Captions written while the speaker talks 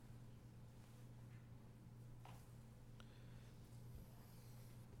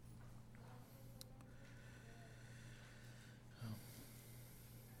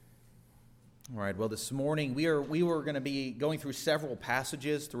All right. Well, this morning we were going to be going through several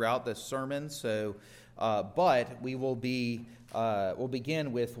passages throughout this sermon. But we'll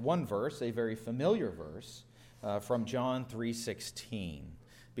begin with one verse, a very familiar verse from John 3:16.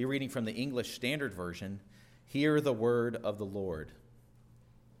 Be reading from the English Standard Version. Hear the word of the Lord.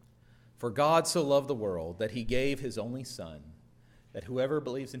 For God so loved the world that he gave his only Son, that whoever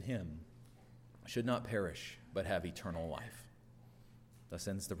believes in him should not perish but have eternal life. Thus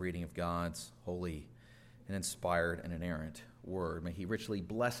ends the reading of God's holy and inspired and inerrant word. May he richly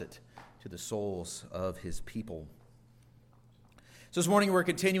bless it to the souls of his people. So this morning we're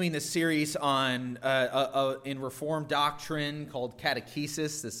continuing this series on in Reformed doctrine called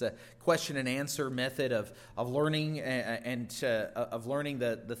Catechesis, this question and answer method of learning of learning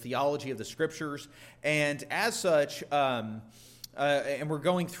the theology of the Scriptures. And as such, and we're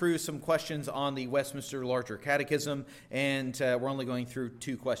going through some questions on the Westminster Larger Catechism, and we're only going through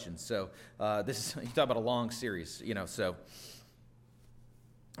 2 questions. So this is, you talk about a long series, you know. So,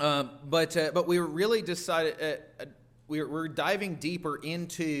 but we really decided we're diving deeper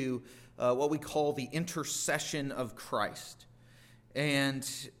into what we call the intercession of Christ, and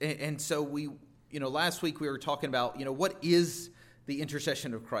so we, last week we were talking about, what is the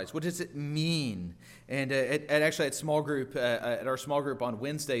intercession of Christ? What does it mean? And at our small group on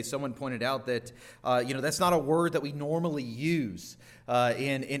Wednesday, someone pointed out that that's not a word that we normally use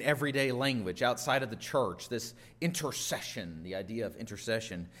in everyday language outside of the church. This intercession, the idea of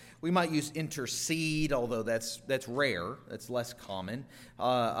intercession, we might use intercede, although that's rare. That's less common.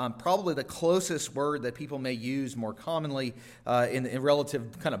 Probably the closest word that people may use more commonly in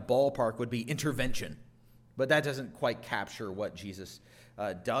relative kind of ballpark would be intervention. But that doesn't quite capture what Jesus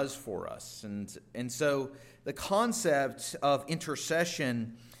does for us. And so the concept of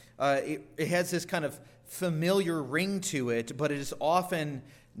intercession, it has this kind of familiar ring to it, but it is often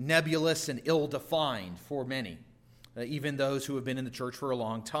nebulous and ill-defined for many, even those who have been in the church for a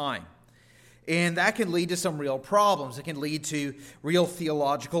long time. And that can lead to some real problems. It can lead to real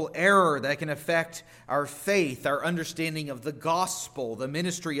theological error that can affect our faith, our understanding of the gospel, the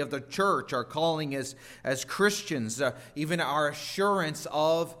ministry of the church, our calling as Christians, even our assurance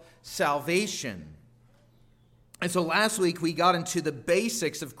of salvation. And so last week we got into the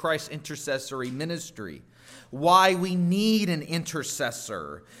basics of Christ's intercessory ministry, why we need an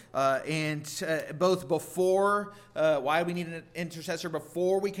intercessor, and both before, why we need an intercessor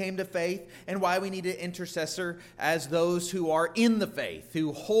before we came to faith, and why we need an intercessor as those who are in the faith,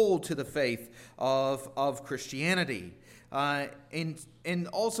 who hold to the faith of Christianity. And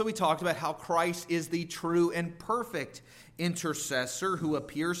also we talked about how Christ is the true and perfect intercessor who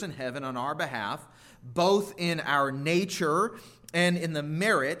appears in heaven on our behalf, both in our nature and in the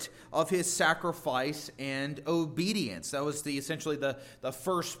merit of his sacrifice and obedience. That was essentially the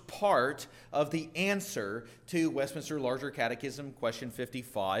first part of the answer to Westminster Larger Catechism, question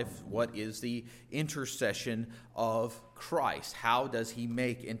 55. What is the intercession of Christ? How does he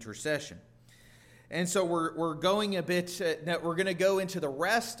make intercession? And so we're going a bit. We're going to go into the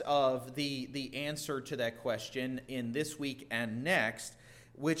rest of the answer to that question in this week and next,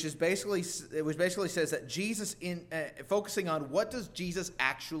 which basically says that Jesus, focusing on what does Jesus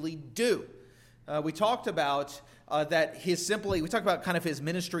actually do. We talked about that we talked about kind of his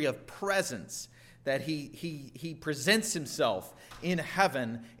ministry of presence, that he presents himself in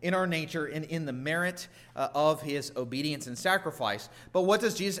heaven, in our nature, and in the merit of his obedience and sacrifice. But what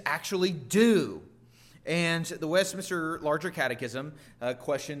does Jesus actually do? And the Westminster Larger Catechism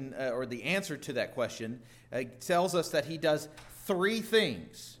question, or the answer to that question, tells us that he does 3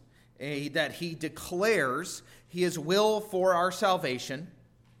 things. That he declares his will for our salvation.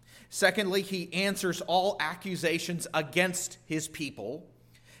 Secondly, he answers all accusations against his people.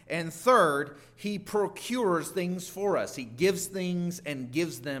 And third, he procures things for us. He gives things and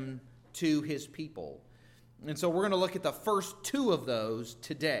gives them to his people. And so we're going to look at the first 2 of those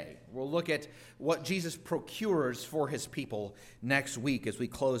today. We'll look at what Jesus procures for his people next week as we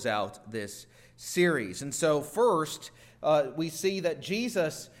close out this series. And so first, we see that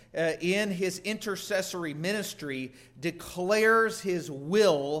Jesus, in his intercessory ministry, declares his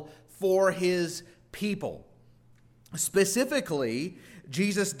will for his people. Specifically,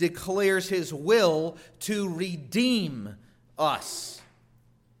 Jesus declares his will to redeem us.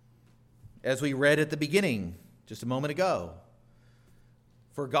 As we read at the beginning just a moment ago,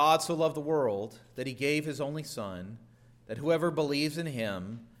 for God so loved the world that he gave his only Son, that whoever believes in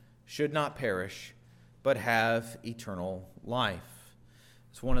him should not perish, but have eternal life.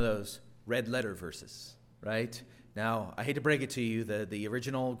 It's one of those red letter verses, right? Now, I hate to break it to you, the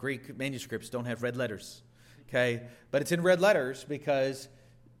original Greek manuscripts don't have red letters, okay? But it's in red letters because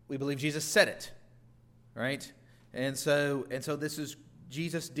we believe Jesus said it, right? And so this is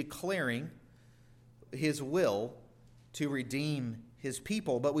Jesus declaring his will to redeem his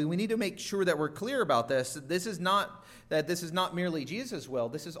people. But we need to make sure that we're clear about this. This is not merely Jesus' will.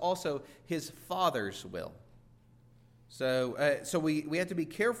 This is also his Father's will. So we have to be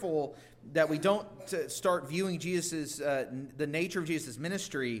careful that we don't start viewing Jesus' the nature of Jesus'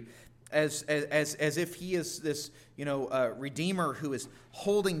 ministry as if he is this Redeemer who is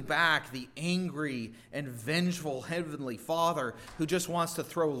holding back the angry and vengeful Heavenly Father who just wants to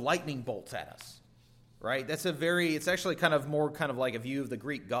throw lightning bolts at us. Right? It's actually kind of like a view of the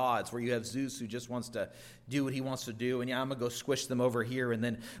Greek gods where you have Zeus who just wants to do what he wants to do, and I'm going to go squish them over here,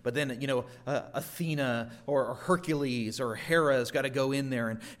 but then Athena or Hercules or Hera has got to go in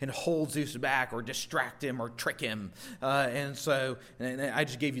there and hold Zeus back or distract him or trick him. And I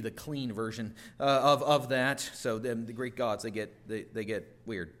just gave you the clean version of that. So the Greek gods, they get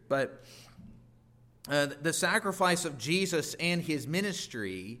weird. But the sacrifice of Jesus and his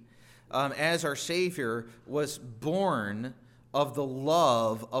ministry as our Savior was born of the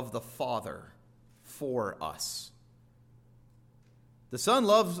love of the Father for us. The Son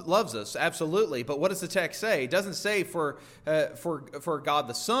loves us, absolutely, but what does the text say? It doesn't say for God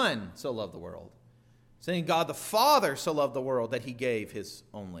the Son so loved the world. It's saying God the Father so loved the world that he gave his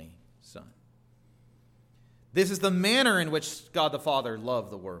only Son. This is the manner in which God the Father loved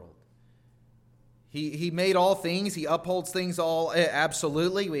the world. He made all things. He upholds things all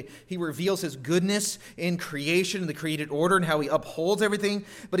absolutely. He reveals his goodness in creation and the created order and how he upholds everything.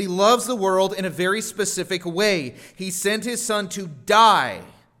 But he loves the world in a very specific way. He sent his Son to die.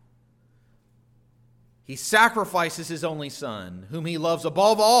 He sacrifices his only Son, whom he loves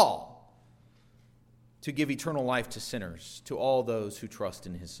above all, to give eternal life to sinners, to all those who trust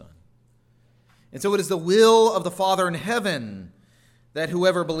in his Son. And so it is the will of the Father in heaven that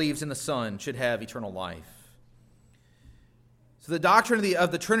whoever believes in the Son should have eternal life. So the doctrine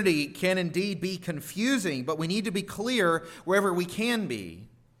of the Trinity can indeed be confusing, but we need to be clear wherever we can be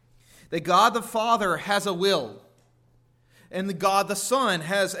that God the Father has a will, and God the Son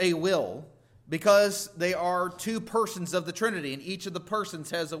has a will, because they are two persons of the Trinity, and each of the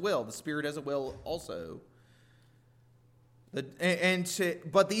persons has a will. The Spirit has a will also.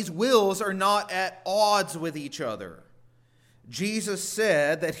 But these wills are not at odds with each other. Jesus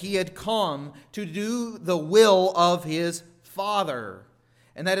said that he had come to do the will of his Father,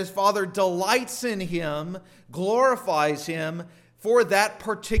 and that his Father delights in him, glorifies him for that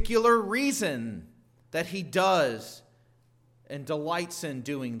particular reason, that he does and delights in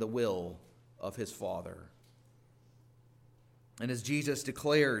doing the will of his Father. And as Jesus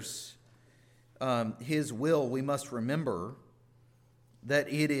declares his will, we must remember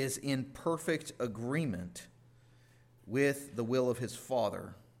that it is in perfect agreement with the will of his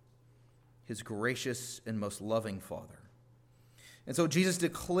Father, his gracious and most loving Father. And so Jesus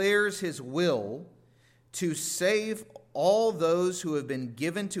declares his will to save all those who have been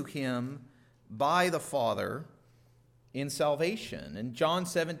given to him by the Father in salvation. In John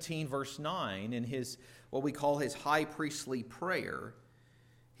 17, verse 9, in his what we call his high priestly prayer,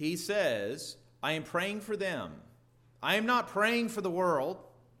 he says, I am praying for them. I am not praying for the world,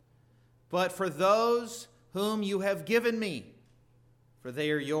 but for those whom you have given me, for they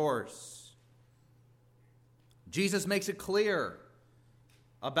are yours. Jesus makes it clear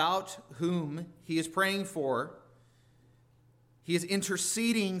about whom he is praying for. He is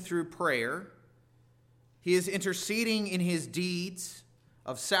interceding through prayer. He is interceding in his deeds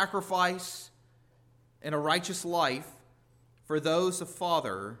of sacrifice and a righteous life for those the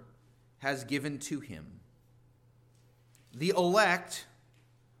Father has given to him. The elect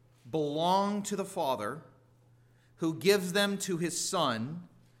belong to the Father, who gives them to his Son,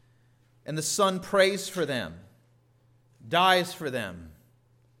 and the Son prays for them, dies for them.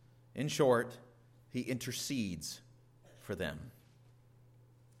 In short, he intercedes for them.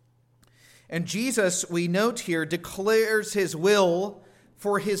 And Jesus, we note here, declares his will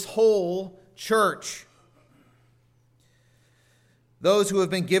for his whole church. Those who have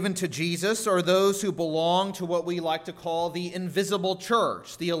been given to Jesus are those who belong to what we like to call the invisible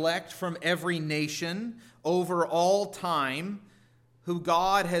church, the elect from every nation over all time, who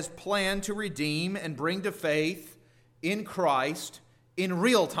God has planned to redeem and bring to faith in Christ in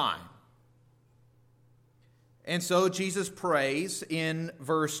real time. And so Jesus prays in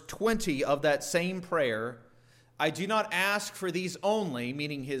verse 20 of that same prayer, I do not ask for these only,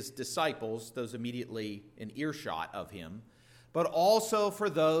 meaning his disciples, those immediately in earshot of him, but also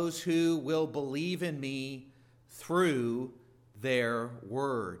for those who will believe in me through their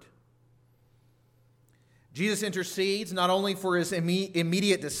word. Jesus intercedes not only for his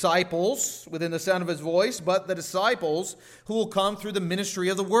immediate disciples within the sound of his voice, but the disciples who will come through the ministry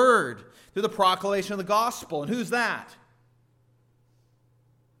of the word, through the proclamation of the gospel. And who's that?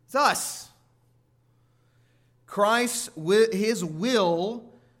 It's us. Christ, his will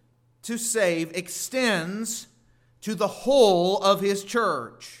to save extends to the whole of his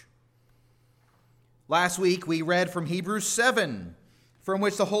church. Last week we read from Hebrews 7, from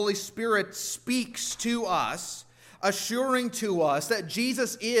which the Holy Spirit speaks to us, assuring to us that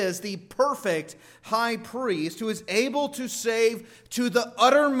Jesus is the perfect high priest who is able to save to the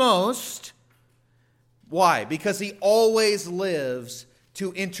uttermost. Why? Because he always lives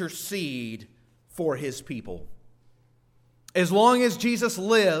to intercede for his people. As long as Jesus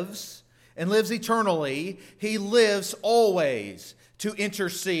lives and lives eternally, he lives always to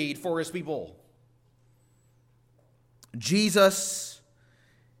intercede for his people. Jesus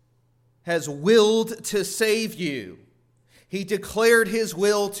has willed to save you. He declared his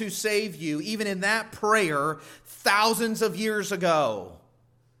will to save you, even in that prayer thousands of years ago,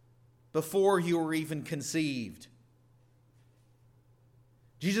 before you were even conceived.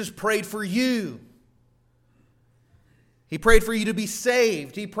 Jesus prayed for you. He prayed for you to be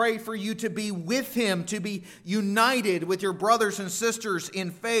saved. He prayed for you to be with him, to be united with your brothers and sisters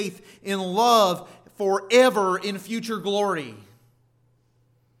in faith, in love, forever in future glory.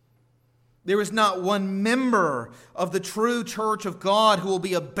 There is not one member of the true church of God who will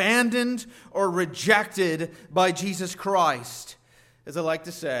be abandoned or rejected by Jesus Christ. As I like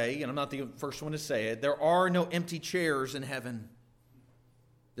to say, and I'm not the first one to say it, there are no empty chairs in heaven.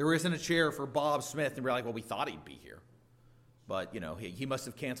 There isn't a chair for Bob Smith and we're like, well, we thought he'd be here. But, he must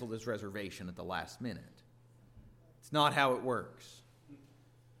have canceled his reservation at the last minute. It's not how it works.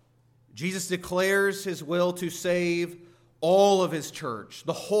 Jesus declares his will to save all of his church,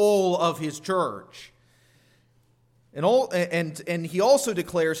 the whole of his church. And he also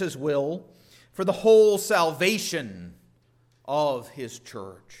declares his will for the whole salvation of his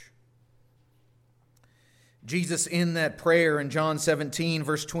church. Jesus, in that prayer in John 17,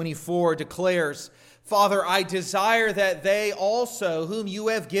 verse 24, declares, Father, I desire that they also, whom you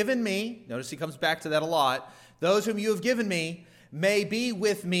have given me, notice he comes back to that a lot, those whom you have given me, may be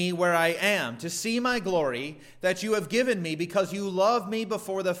with me where I am, to see my glory that you have given me, because you loved me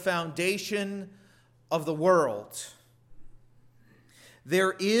before the foundation of the world.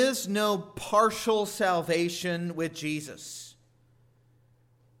 There is no partial salvation with Jesus.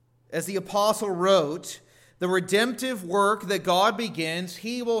 As the apostle wrote, the redemptive work that God begins,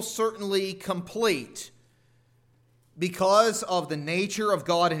 he will certainly complete because of the nature of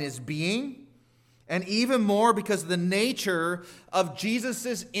God and his being, and even more because of the nature of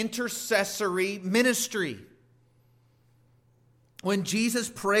Jesus' intercessory ministry. When Jesus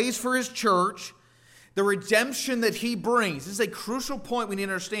prays for his church, the redemption that he brings, this is a crucial point we need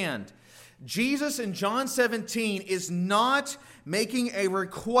to understand. Jesus in John 17 is not making a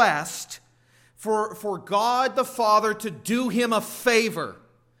request for God the Father to do him a favor.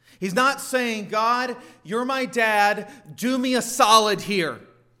 He's not saying, God, you're my dad, do me a solid here.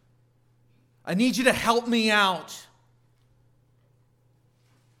 I need you to help me out.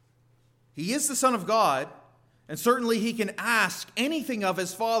 He is the Son of God, and certainly he can ask anything of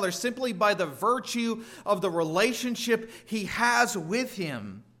his Father simply by the virtue of the relationship he has with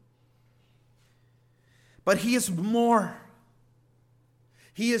him. But he is more.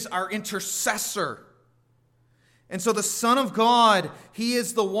 He is our intercessor. And so the Son of God, he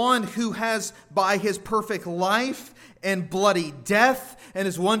is the one who has, by his perfect life and bloody death and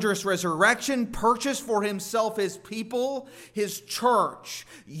his wondrous resurrection, purchased for himself his people, his church,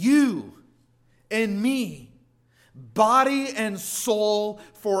 you and me, body and soul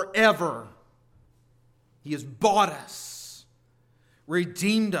forever. He has bought us,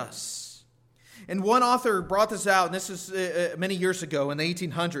 redeemed us. And one author brought this out, and this is many years ago in the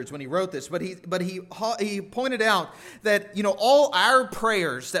 1800s when he wrote this. But he pointed out that all our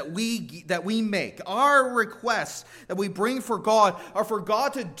prayers that we make, our requests that we bring for God, are for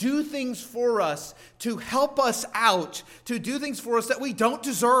God to do things for us, to help us out, to do things for us that we don't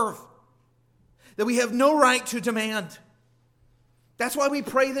deserve, that we have no right to demand. That's why we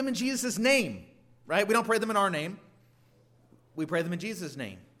pray them in Jesus' name, right? We don't pray them in our name. We pray them in Jesus'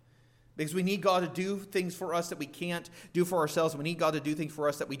 name. Because we need God to do things for us that we can't do for ourselves. We need God to do things for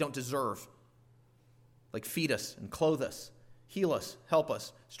us that we don't deserve. Like feed us and clothe us, heal us, help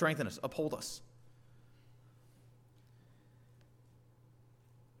us, strengthen us, uphold us.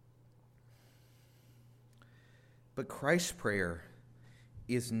 But Christ's prayer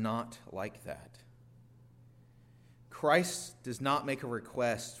is not like that. Christ does not make a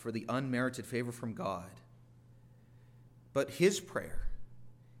request for the unmerited favor from God. But his prayer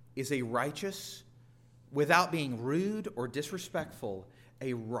is a righteous, without being rude or disrespectful,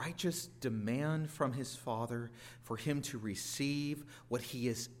 a righteous demand from his Father for him to receive what he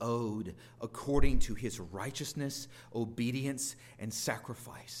is owed according to his righteousness, obedience, and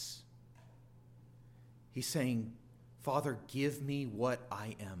sacrifice. He's saying, Father, give me what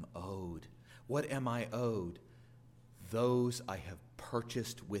I am owed. What am I owed? Those I have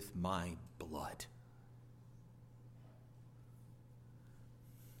purchased with my blood.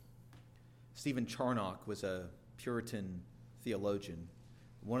 Stephen Charnock was a Puritan theologian.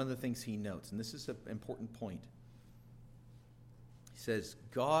 One of the things he notes, and this is an important point, he says,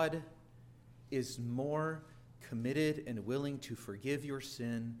 God is more committed and willing to forgive your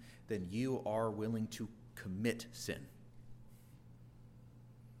sin than you are willing to commit sin.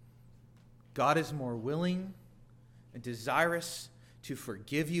 God is more willing and desirous to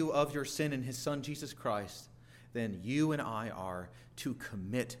forgive you of your sin in his Son, Jesus Christ, than you and I are to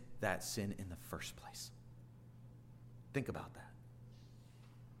commit that sin in the first place. Think about that.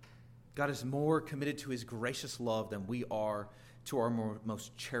 God is more committed to his gracious love than we are to our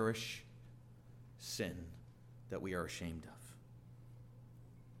most cherished sin that we are ashamed of.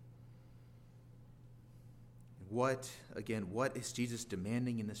 What is Jesus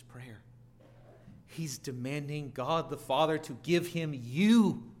demanding in this prayer? He's demanding God the Father to give him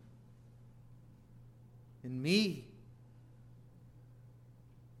you and me.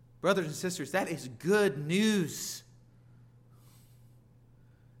 Brothers and sisters, that is good news.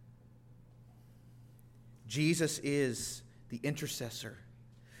 Jesus is the intercessor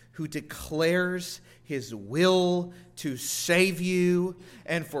who declares his will to save you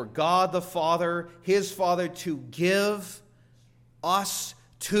and for God the Father, his Father, to give us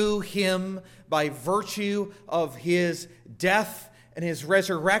to him by virtue of his death and his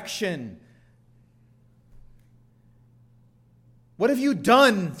resurrection. What have you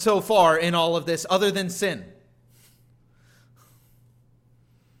done so far in all of this other than sin?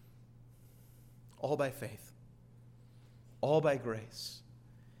 All by faith, all by grace,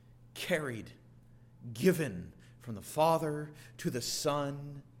 carried, given from the Father to the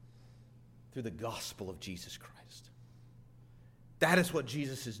Son through the gospel of Jesus Christ. That is what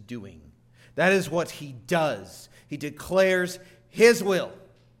Jesus is doing. That is what he does. He declares his will.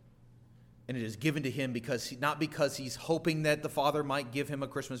 And it is given to him not because he's hoping that the Father might give him a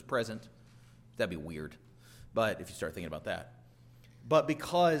Christmas present. That'd be weird. But if you start thinking about that. But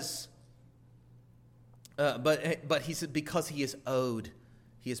because he said because he is owed,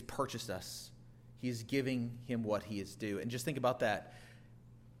 he has purchased us. He is giving him what he is due. And just think about that.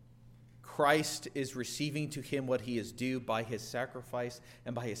 Christ is receiving to him what he is due by his sacrifice,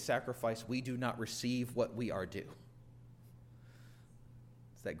 and by his sacrifice we do not receive what we are due.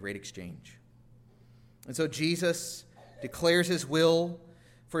 It's that great exchange. And so Jesus declares his will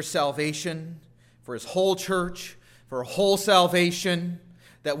for salvation, for his whole church, for whole salvation,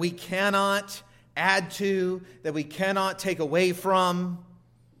 that we cannot add to, that we cannot take away from.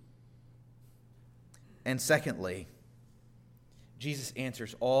 And secondly, Jesus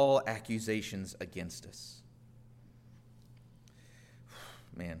answers all accusations against us.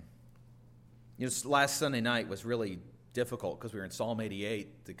 Man, last Sunday night was really difficult because we were in Psalm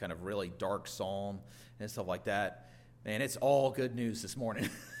 88, the kind of really dark psalm and stuff like that. Man, it's all good news this morning.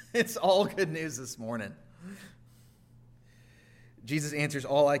 It's all good news this morning. Jesus answers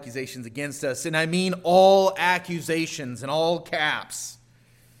all accusations against us, and I mean all accusations in all caps.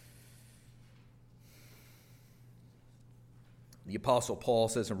 The Apostle Paul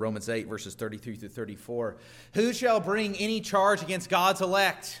says in Romans 8, verses 33 through 34, who shall bring any charge against God's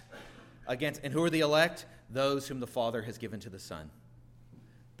elect? And who are the elect? Those whom the Father has given to the Son.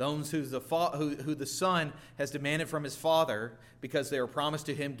 Those who the Son has demanded from his Father because they are promised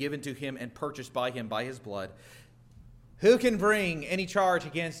to him, given to him, and purchased by him by his blood. Who can bring any charge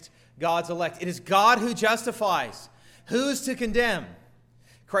against God's elect? It is God who justifies. Who's to condemn?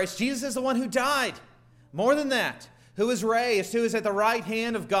 Christ Jesus is the one who died. More than that, who is raised, who is at the right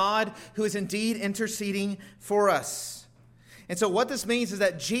hand of God, who is indeed interceding for us. And so what this means is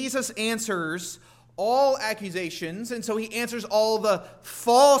that Jesus answers all accusations, and so he answers all the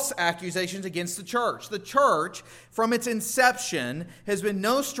false accusations against the church. The church, from its inception, has been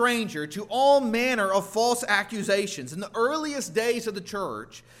no stranger to all manner of false accusations. In the earliest days of the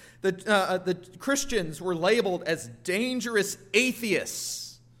church, the Christians were labeled as dangerous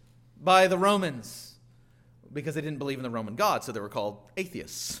atheists by the Romans because they didn't believe in the Roman God, so they were called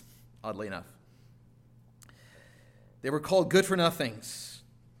atheists, oddly enough. They were called good-for-nothings.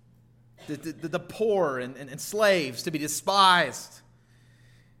 The poor and slaves to be despised.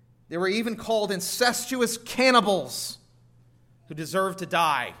 They were even called incestuous cannibals who deserve to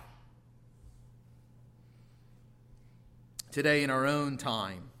die. Today, in our own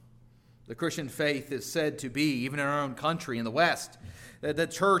time, the Christian faith is said to be, even in our own country, in the West, that the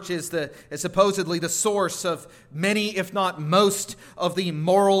church is supposedly the source of many, if not most, of the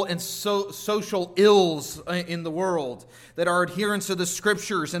moral and social ills in the world. That our adherence to the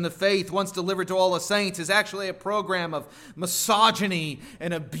Scriptures and the faith once delivered to all the saints is actually a program of misogyny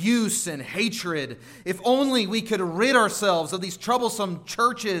and abuse and hatred. If only we could rid ourselves of these troublesome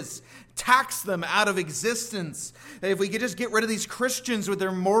churches, tax them out of existence. If we could just get rid of these Christians with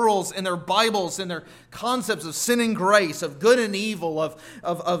their morals and their Bibles and their concepts of sin and grace, of good and evil,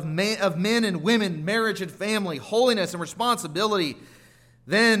 of men and women, marriage and family, holiness and responsibility,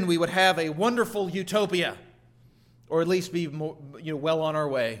 then we would have a wonderful utopia, or at least be well on our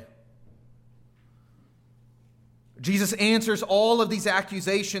way. Jesus answers all of these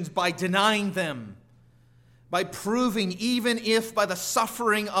accusations by denying them, by proving, even if by the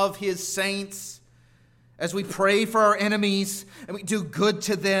suffering of his saints, as we pray for our enemies and we do good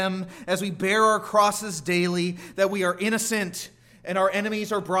to them, as we bear our crosses daily, that we are innocent and our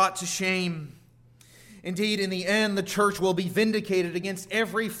enemies are brought to shame. Indeed, in the end, the church will be vindicated against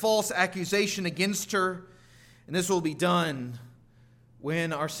every false accusation against her, and this will be done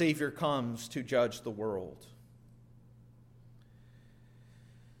when our Savior comes to judge the world.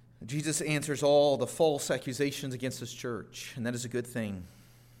 Jesus answers all the false accusations against his church, and that is a good thing.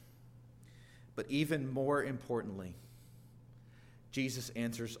 But even more importantly, Jesus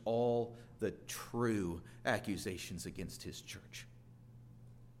answers all the true accusations against his church.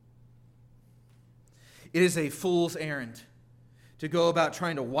 It is a fool's errand to go about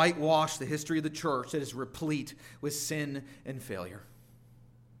trying to whitewash the history of the church that is replete with sin and failure.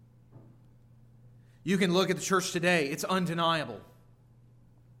 You can look at the church today, it's undeniable.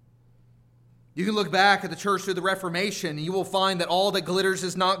 You can look back at the church through the Reformation, and you will find that all that glitters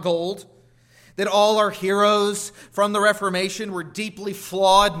is not gold, that all our heroes from the Reformation were deeply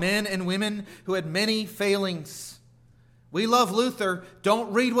flawed men and women who had many failings. We love Luther.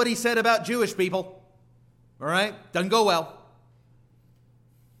 Don't read what he said about Jewish people. All right? Doesn't go well.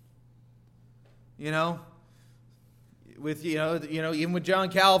 Even with John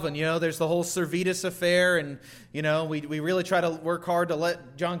Calvin, there's the whole Servetus affair, and we really try to work hard to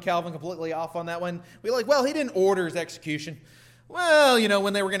let John Calvin completely off on that one. We're like, well, he didn't order his execution. Well,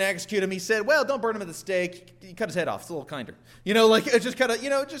 when they were going to execute him, he said, well, don't burn him at the stake. He cut his head off. It's a little kinder. It's just kind of,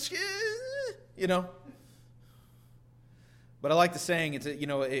 But I like the saying.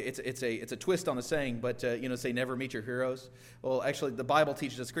 It's a twist on the saying. But say never meet your heroes. Well, actually, the Bible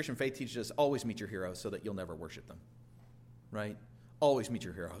teaches us, Christian faith teaches us, always meet your heroes so that you'll never worship them. Right? Always meet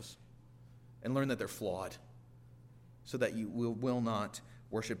your heroes and learn that they're flawed so that you will not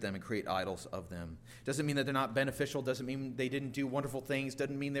worship them and create idols of them. Doesn't mean that they're not beneficial. Doesn't mean they didn't do wonderful things.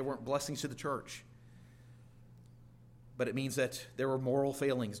 Doesn't mean they weren't blessings to the church. But it means that there were moral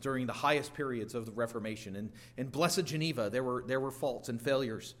failings during the highest periods of the Reformation. And in blessed Geneva, there were faults and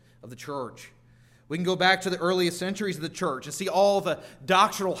failures of the church. We can go back to the earliest centuries of the church and see all the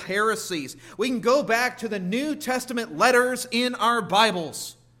doctrinal heresies. We can go back to the New Testament letters in our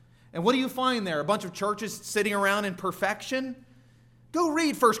Bibles. And what do you find there? A bunch of churches sitting around in perfection? Go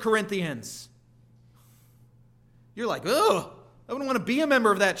read 1 Corinthians. You're like, ugh, I wouldn't want to be a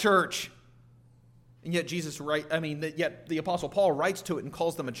member of that church. And yet yet the Apostle Paul writes to it and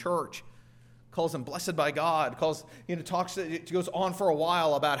calls them a church. Calls them blessed by God. It goes on for a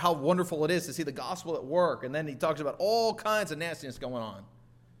while about how wonderful it is to see the gospel at work. And then he talks about all kinds of nastiness going on.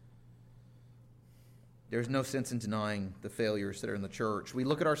 There's no sense in denying the failures that are in the church. We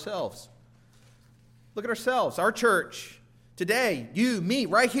look at ourselves. Look at ourselves. Our church today, you, me,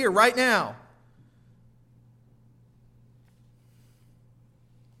 right here, right now.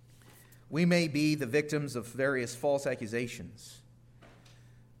 We may be the victims of various false accusations.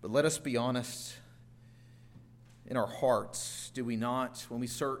 But let us be honest in our hearts. Do we not, when we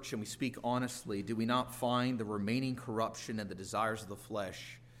search and we speak honestly, do we not find the remaining corruption and the desires of the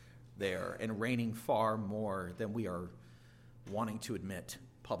flesh there and reigning far more than we are wanting to admit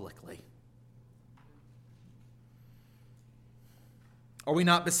publicly? Are we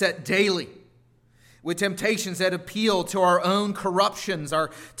not beset daily with temptations that appeal to our own corruptions,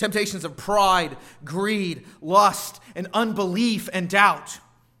 our temptations of pride, greed, lust, and unbelief and doubt?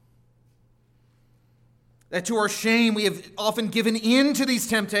 That to our shame, we have often given in to these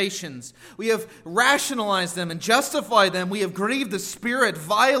temptations. We have rationalized them and justified them. We have grieved the Spirit,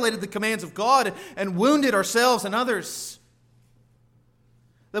 violated the commands of God, and wounded ourselves and others.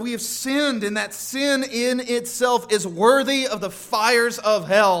 That we have sinned, and that sin in itself is worthy of the fires of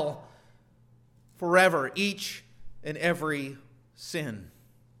hell forever, each and every sin.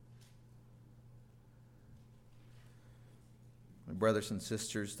 My brothers and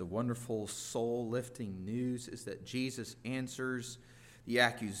sisters, the wonderful soul-lifting news is that Jesus answers the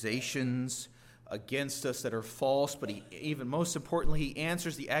accusations against us that are false, but even most importantly, he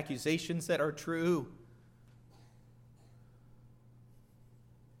answers the accusations that are true.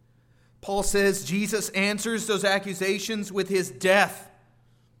 Paul says Jesus answers those accusations with his death,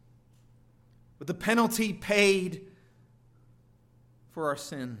 with the penalty paid for our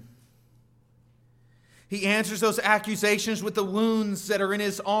sin. He answers those accusations with the wounds that are in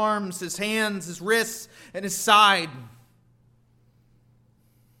his arms, his hands, his wrists, and his side.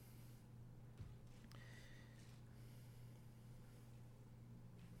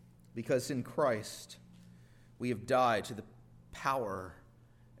 Because in Christ, we have died to the power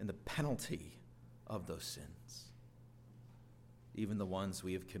and the penalty of those sins, even the ones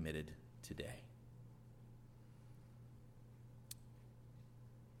we have committed today.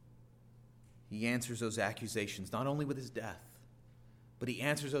 He answers those accusations not only with his death, but he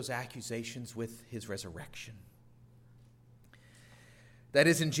answers those accusations with his resurrection. That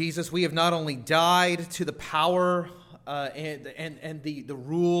is, in Jesus, we have not only died to the power and the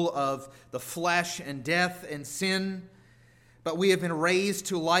rule of the flesh and death and sin, but we have been raised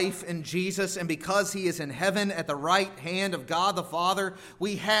to life in Jesus, and because he is in heaven at the right hand of God the Father,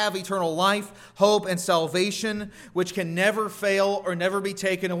 we have eternal life, hope, and salvation, which can never fail or never be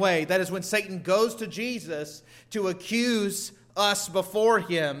taken away. That is, when Satan goes to Jesus to accuse us before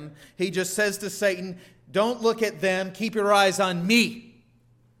him, he just says to Satan, "Don't look at them, keep your eyes on me,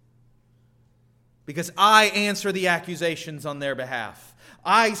 because I answer the accusations on their behalf.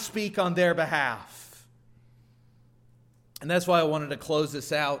 I speak on their behalf." And that's why I wanted to close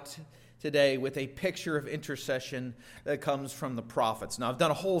this out today with a picture of intercession that comes from the prophets. Now, I've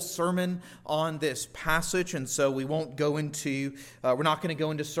done a whole sermon on this passage, and so we won't go into, we're not going to go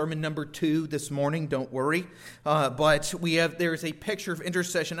into sermon number 2 this morning, don't worry. But there's a picture of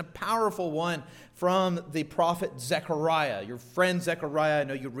intercession, a powerful one from the prophet Zechariah. Your friend Zechariah, I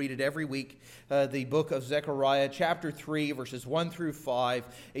know you read it every week, the book of Zechariah, chapter 3, verses 1 through 5,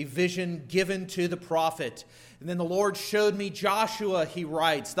 a vision given to the prophet. And then the Lord showed me Joshua, he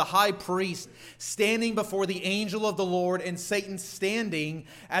writes, the high priest, standing before the angel of the Lord, and Satan standing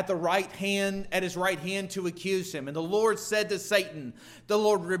at his right hand to accuse him. And the Lord said to Satan, "The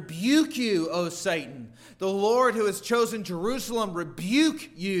Lord rebuke you, O Satan. The Lord who has chosen Jerusalem rebuke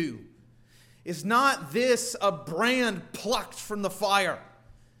you. Is not this a brand plucked from the fire?"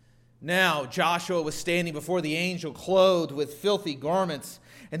 Now Joshua was standing before the angel, clothed with filthy garments.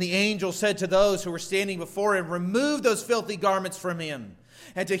 And the angel said to those who were standing before him, "Remove those filthy garments from him."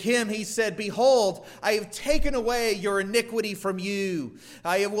 And to him he said, "Behold, I have taken away your iniquity from you.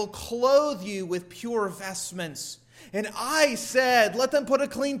 I will clothe you with pure vestments." And I said, "Let them put a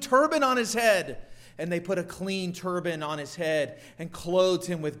clean turban on his head." And they put a clean turban on his head and clothed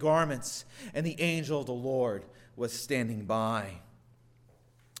him with garments. And the angel of the Lord was standing by.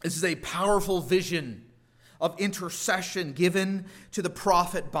 This is a powerful vision of intercession given to the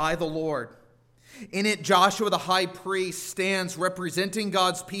prophet by the Lord. In it, Joshua the high priest stands representing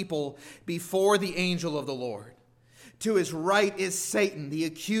God's people before the angel of the Lord. To his right is Satan, the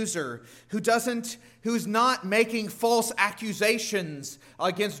accuser, who's not making false accusations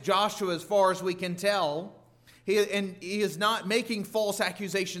against Joshua as far as we can tell. He is not making false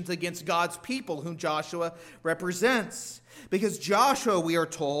accusations against God's people, whom Joshua represents. Because Joshua, we are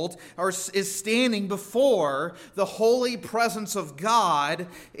told, is standing before the holy presence of God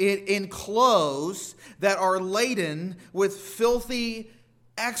in clothes that are laden with filthy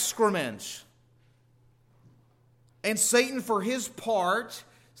excrement. And Satan, for his part,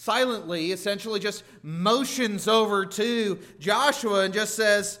 silently, essentially just motions over to Joshua and just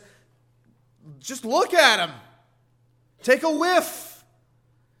says, "Just look at him. Take a whiff.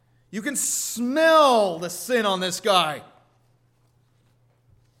 You can smell the sin on this guy."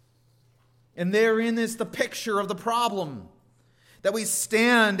 And therein is the picture of the problem. That we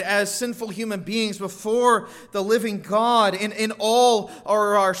stand as sinful human beings before the living God, and all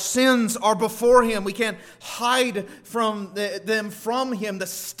our sins are before him. We can't hide them from him. The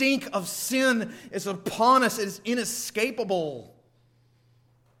stink of sin is upon us. It is inescapable.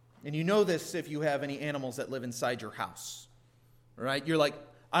 And you know this if you have any animals that live inside your house, right? You're like,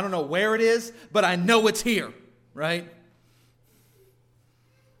 "I don't know where it is, but I know it's here," right?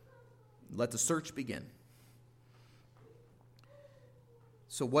 Let the search begin.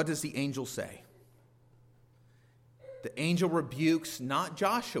 So what does the angel say? The angel rebukes not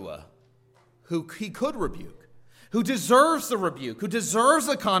Joshua, who he could rebuke, who deserves the rebuke, who deserves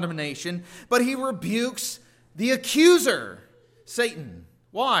the condemnation, but he rebukes the accuser, Satan.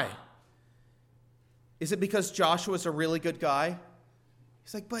 Why? Is it because Joshua's a really good guy?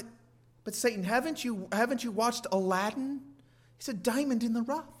 He's like, but Satan, haven't you watched Aladdin? He's a diamond in the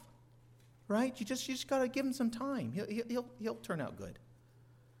rough, right? You just got to give him some time. He'll turn out good.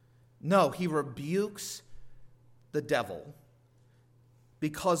 No, he rebukes the devil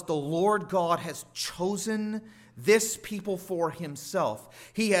because the Lord God has chosen this people for himself.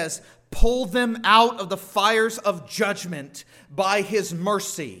 He has pulled them out of the fires of judgment by his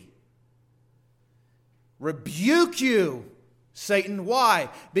mercy. Rebuke you, Satan. Why?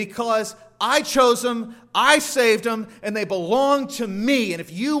 Because I chose them, I saved them, and they belong to me. And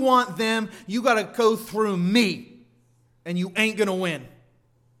if you want them, you got to go through me. And you ain't going to win.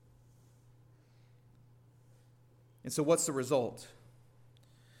 And so what's the result?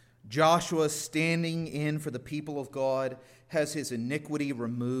 Joshua, standing in for the people of God, has his iniquity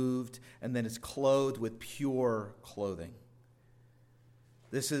removed and then is clothed with pure clothing.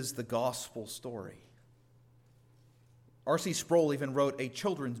 This is the gospel story. R.C. Sproul even wrote a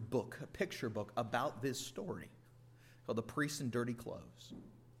children's book, a picture book, about this story called The Priest in Dirty Clothes.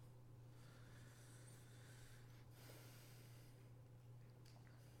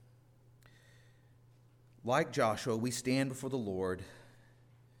 Like Joshua, we stand before the Lord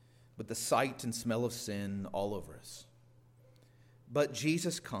with the sight and smell of sin all over us. But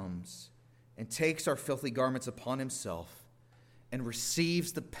Jesus comes and takes our filthy garments upon himself and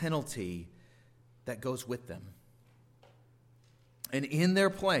receives the penalty that goes with them. And in their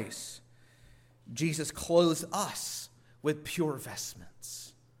place, Jesus clothes us with pure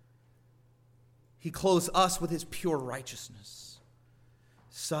vestments. He clothes us with his pure righteousness.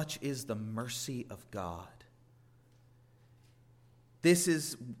 Such is the mercy of God. This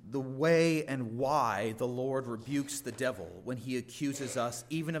is the way and why the Lord rebukes the devil when he accuses us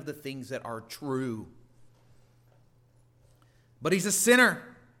even of the things that are true. But he's a sinner.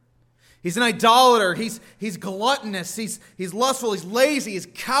 He's an idolater. He's gluttonous. He's lustful. He's lazy. He's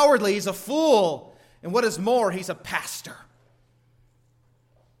cowardly. He's a fool. And what is more, he's a pastor.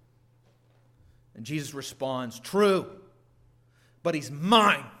 And Jesus responds, true, but he's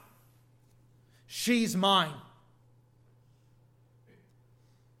mine. She's mine.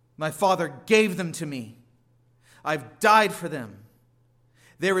 My Father gave them to me. I've died for them.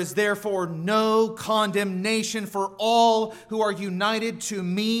 There is therefore no condemnation for all who are united to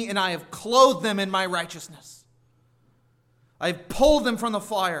me, and I have clothed them in my righteousness. I have pulled them from the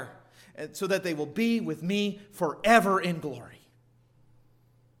fire so that they will be with me forever in glory.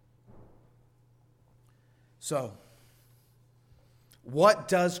 So, what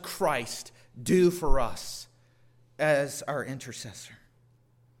does Christ do for us as our intercessor?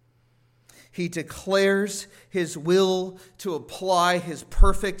 He declares his will to apply his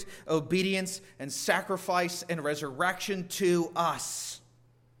perfect obedience and sacrifice and resurrection to us,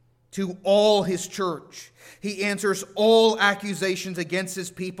 to all his church. He answers all accusations against his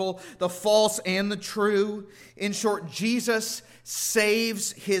people, the false and the true. In short, Jesus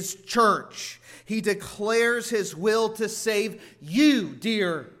saves his church. He declares his will to save you,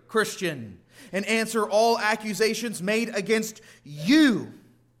 dear Christian, and answer all accusations made against you.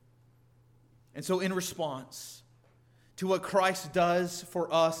 And so in response to what Christ does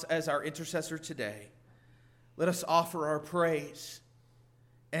for us as our intercessor today, let us offer our praise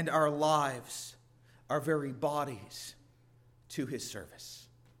and our lives, our very bodies, to his service.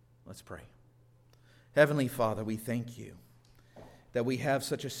 Let's pray. Heavenly Father, we thank you that we have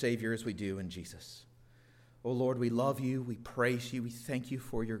such a Savior as we do in Jesus. Oh Lord, we love you, we praise you, we thank you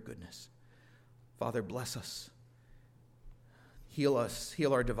for your goodness. Father, bless us. Heal us,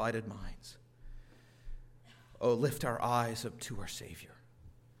 heal our divided minds. Oh, lift our eyes up to our Savior.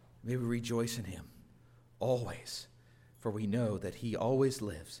 May we rejoice in him always, for we know that he always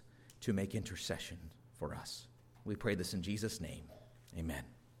lives to make intercession for us. We pray this in Jesus' name. Amen.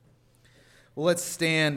 Well, let's stand.